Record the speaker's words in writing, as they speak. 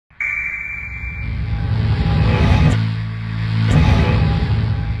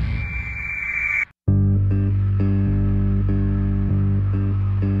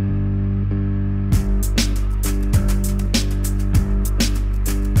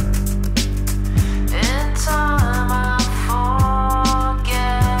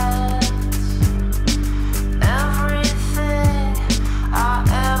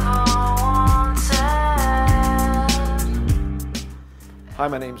Hi,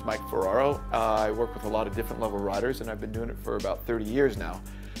 my name's Mike Ferraro. I work with a lot of different level riders and I've been doing it for about 30 years now.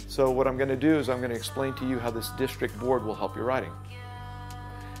 So what I'm going to do is I'm going to explain to you how this district board will help your riding.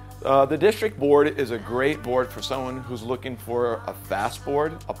 The district board is a great board for someone who's looking for a fast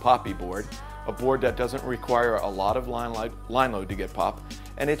board, a poppy board, a board that doesn't require a lot of line load to get pop,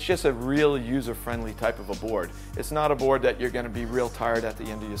 and it's just a real user-friendly type of a board. It's not a board that you're going to be real tired at the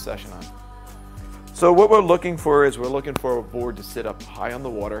end of your session on. So what we're looking for is we're looking for a board to sit up high on the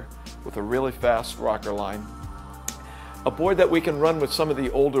water with a really fast rocker line. A board that we can run with some of the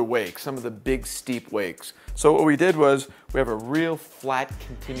older wakes, some of the big steep wakes. So what we did was we have a real flat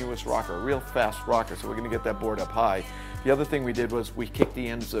continuous rocker, a real fast rocker, so we're going to get that board up high. The other thing we did was we kicked the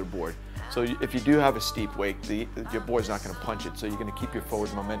ends of the board. So if you do have a steep wake, your board's not going to punch it, so you're going to keep your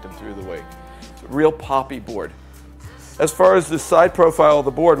forward momentum through the wake. It's a real poppy board. As far as the side profile of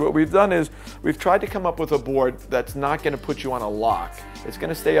the board, what we've done is we've tried to come up with a board that's not going to put you on a lock. It's going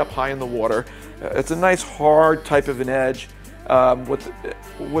to stay up high in the water. It's a nice hard type of an edge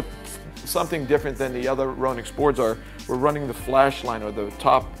with something different than the other Ronix boards are. We're running the flash line, or the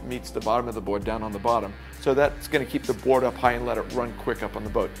top meets the bottom of the board down on the bottom. So that's going to keep the board up high and let it run quick up on the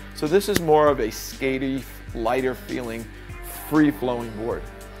boat. So this is more of a skatey, lighter feeling, free-flowing board.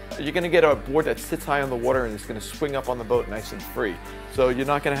 You're going to get a board that sits high on the water and it's going to swing up on the boat nice and free. So you're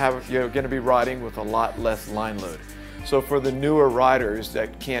going to be riding with a lot less line load. So for the newer riders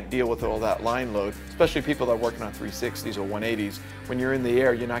that can't deal with all that line load, especially people that are working on 360s or 180s, when you're in the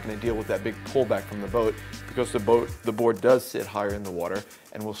air, you're not going to deal with that big pullback from the boat, because the board does sit higher in the water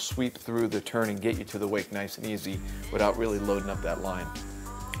and will sweep through the turn and get you to the wake nice and easy without really loading up that line.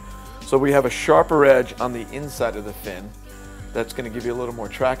 So we have a sharper edge on the inside of the fin. That's going to give you a little more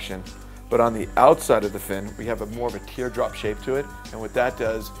traction, but on the outside of the fin we have more of a teardrop shape to it, and what that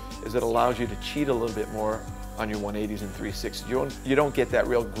does is it allows you to cheat a little bit more on your 180s and 360s. You don't get that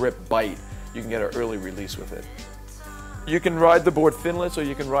real grip bite. You can get an early release with it. You can ride the board finless, or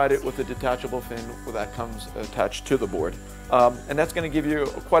you can ride it with a detachable fin that comes attached to the board, and that's going to give you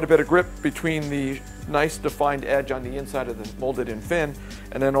quite a bit of grip between the nice defined edge on the inside of the molded in fin,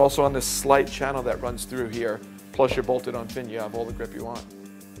 and then also on this slight channel that runs through here. Plus you're bolted on fin, you have all the grip you want.